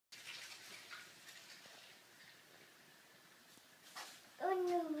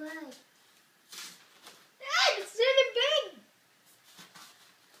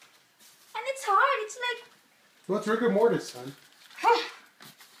Well, it's rigor mortis, son.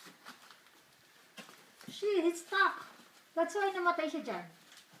 Shit, it's stuck. That's why namatay siya dyan.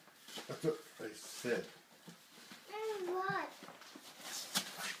 That's what I said. What?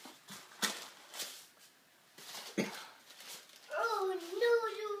 Oh no,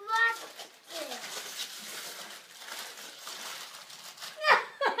 you lost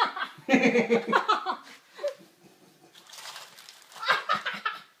it.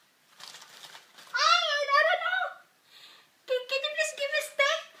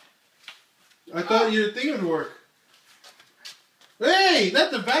 I thought your thing would work. Hey,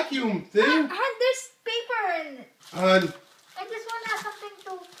 not the vacuum thing. There's paper in it. I just want something to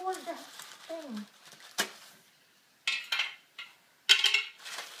hold the thing.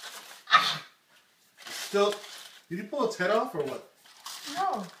 Still, did you pull its head off or what?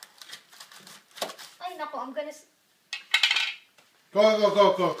 No. Ay, nako, I'm gonna... Go.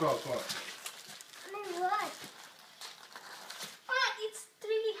 What? It's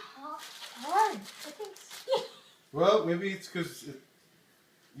really hard. I think it's... Well, maybe it's because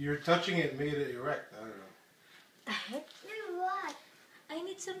you're touching it and made it erect. I don't know. The heck? What? I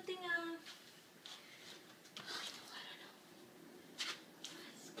need something,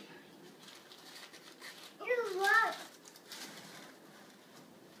 What?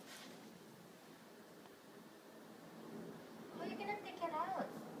 How are you gonna take it out?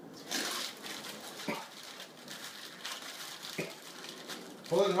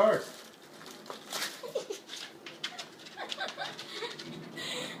 Pull it hard.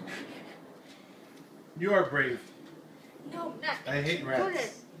 You are brave. No, not. I hate Pull rats.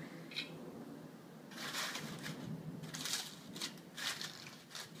 it.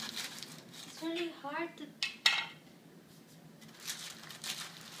 It's really hard to...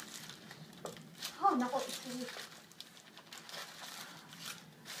 Oh, nako, it's really...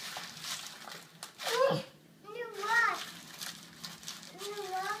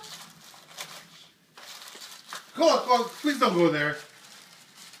 Go, please don't go there.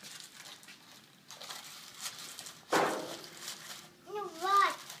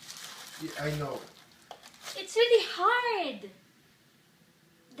 What? Yeah, I know. It's really hard.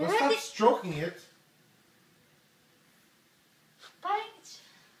 The Well, rat stop is... stroking it. Parang it's...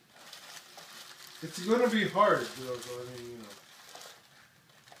 It's gonna be hard, though, so I mean, you know.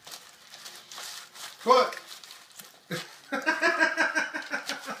 Go.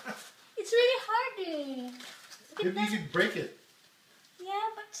 It's really hard eh. Maybe you could break it. Yeah,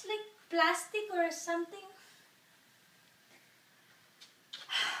 but it's like plastic or something.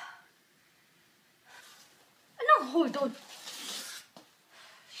 No, hold on.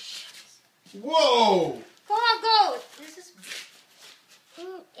 Whoa! Come on, go. This is...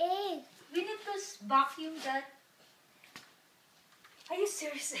 Eh. We need to vacuum that. Are you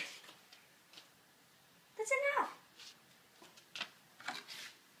serious? That's enough.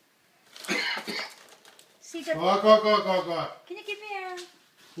 See that? Go. Can you give me a...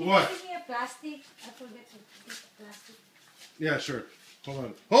 What? Can you give me a plastic? I forget to get plastic. Yeah, sure. Hold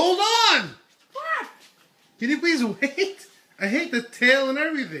on. Hold on! What? Can you please wait? I hate the tail and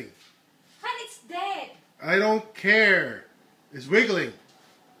everything. Hon, it's dead. I don't care. It's wiggling.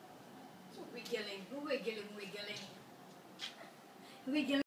 Wiggling. Wiggling. Wiggling.